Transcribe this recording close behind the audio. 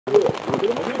Tomorrow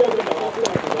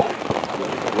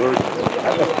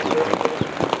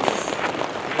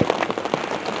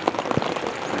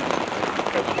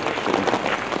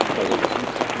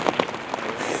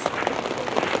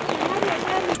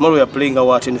we are playing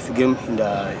our 10th game in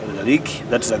the league.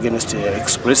 That is against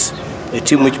Express, a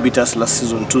team which beat us last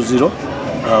season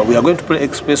 2-0. We are going to play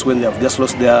Express when they have just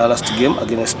lost their last game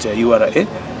against URA,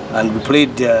 and we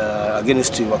played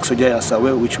against Wakiso Giants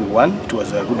away, which we won. It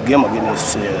was a good game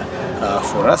against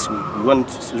for us. We won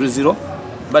 3-0.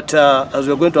 But as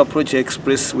we are going to approach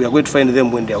Express, we are going to find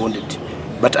them when they are wounded.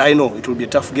 But I know it will be a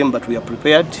tough game, but we are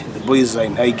prepared. The boys are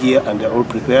in high gear and they are all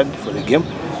prepared for the game.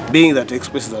 Being that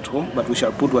Express is at home, but we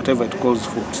shall put whatever it calls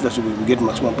for so that we get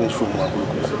maximum points from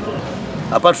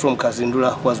Wankulukuku. Apart from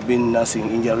Kazindula, who has been nursing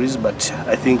injuries, but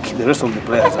I think the rest of the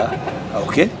players are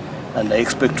okay, and I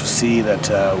expect to see that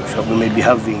we shall maybe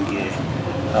having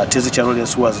Tezi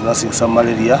Charolens, who was nursing some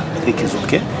malaria. I think he's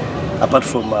okay. Apart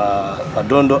from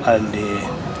Adondo and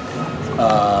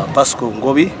Pasco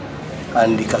Ngobi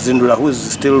and Kazindula, who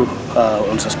is still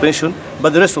on suspension,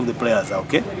 but the rest of the players are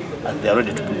okay, and they are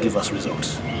ready to give us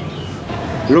results.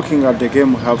 Looking at the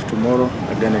game we have tomorrow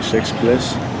against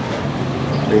Express,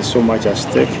 there is so much at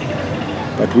stake,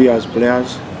 but we as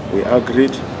players, we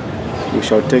agreed we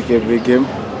shall take every game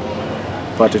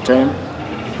at a time.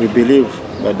 We believe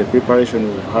that the preparation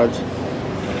we've had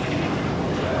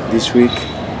this week,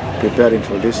 preparing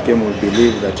for this game, we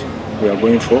believe that we are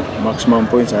going for maximum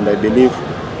points, and I believe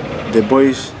the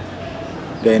boys,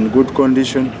 they're in good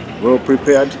condition, well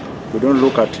prepared. We don't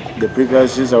look at the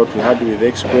previous result we had with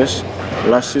Express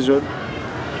last season.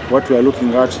 What we are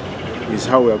looking at is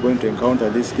how we are going to encounter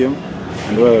this game,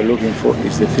 and what we are looking for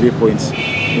is the 3 points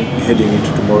heading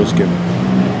into tomorrow's game.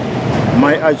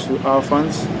 My urge to our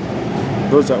fans,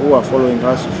 those who are following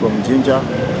us from Ginger,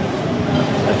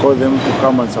 I call them to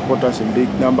come and support us in big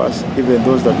numbers. Even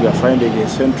those that we are finding in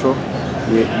Central,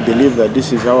 we believe that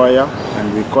this is our year,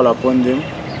 and we call upon them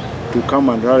to come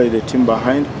and rally the team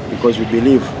behind, because we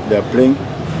believe they are playing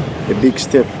a big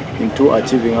step into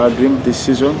achieving our dream this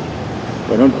season.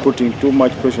 We're not putting too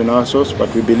much pressure on ourselves,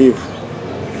 but we believe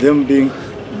them being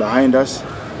behind us,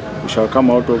 we shall come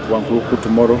out of Wankulukuku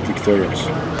tomorrow victorious.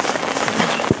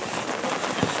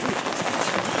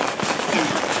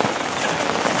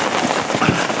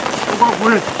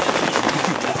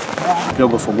 Mpira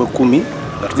gwa kumi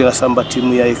nga tugenda samba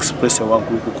timu ya Express ya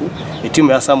Wankulukuku.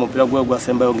 Timu ya samba mpira gwa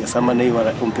semba yonge samba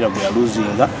nayo mpira gwa losing.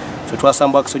 Fe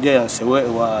twasamba Wakiso Giants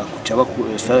wa kuchaba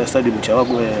stadium kuchaba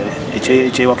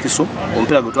eche Wakiso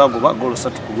mpira gwa twagoba goal 3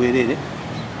 kubwerere.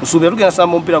 Nsubira tugenda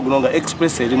samba mpira gunonga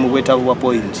Express eri mu bweta bwa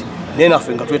point. Nena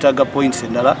fe nga twetaga points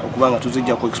endala okubanga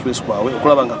tuzijja ku Express kwawe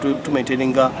okulaba nga tu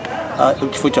maintaininga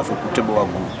kifo kyaffe ku table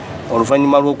waggulu.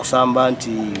 Oluvanyuma lw'okusamba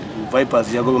nti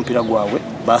Vipers yagoba mpira gwawe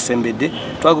basembedde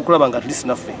twagokulaba nga at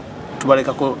naffe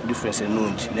tubalekako difference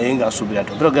ennungi naye nga nsubira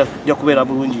nti mpira gya kubeera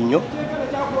bulungi nnyo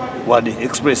wadde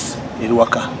Express eri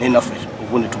waka naye naffe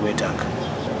obundi tuweetaaga.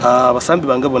 Abasambi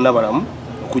bange bonna balamu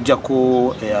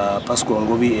okuggyako Pasco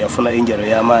Ngobi eyafuna injalo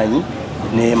y'amaanyi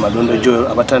ne Madondo Joel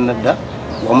abatanadda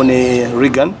wamu ne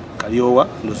Regan Kalyowa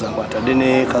ndoza kwatadde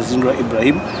ne Kazindula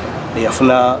Ibrahim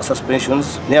eyafuna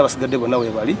suspensions naye abasigadde bonna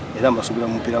webali era mbasubira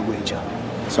mu mpira gw'enkya.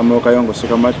 Samuel Kayongo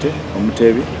Sekamate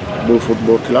Omutebi Bull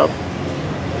Football Club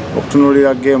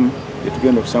okutunuulira game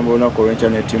etugenda okusamba olunaku olw'enkya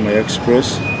ne ttiimu ya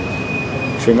Express.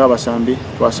 Ffe ng'abasambi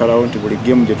twasalawo nti buli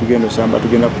game gye tugenda osamba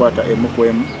tugenda kukwata emu ku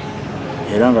emu,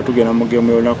 era nga tugenda mu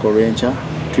game y'olunaku olw'enkya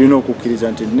tulina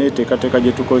okukkiriza nti n'enteekateeka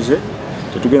gye tukoze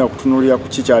tetugenda kutunuulira ku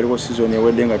kikyaliwo season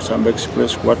ewedde nga tusamba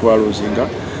Express kuba twaluzinga,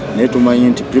 naye tumanyi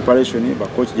nti preparation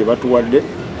bakooki gye batuwadde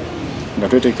nga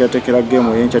tweteekerateekera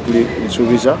game y'enkya tuli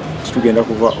nsuubiza tugenda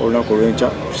kuva olunaku olw'enkya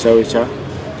ku kisaawe kya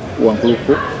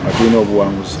Wankulukuku nga tulina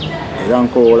obuwanguzi, era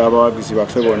nkowoola abawagizi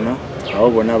baffe bonna abo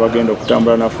bonna abagenda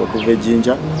okutambula naffe okuva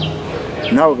Jinja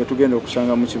naabo be tugenda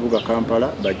okusanga mu kibuga Kampala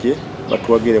bajje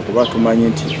batuwagire kuba tumanyi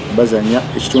nti bazanya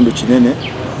ekitundu kinene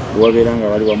bwe wabeera nga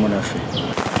bali wamu naffe.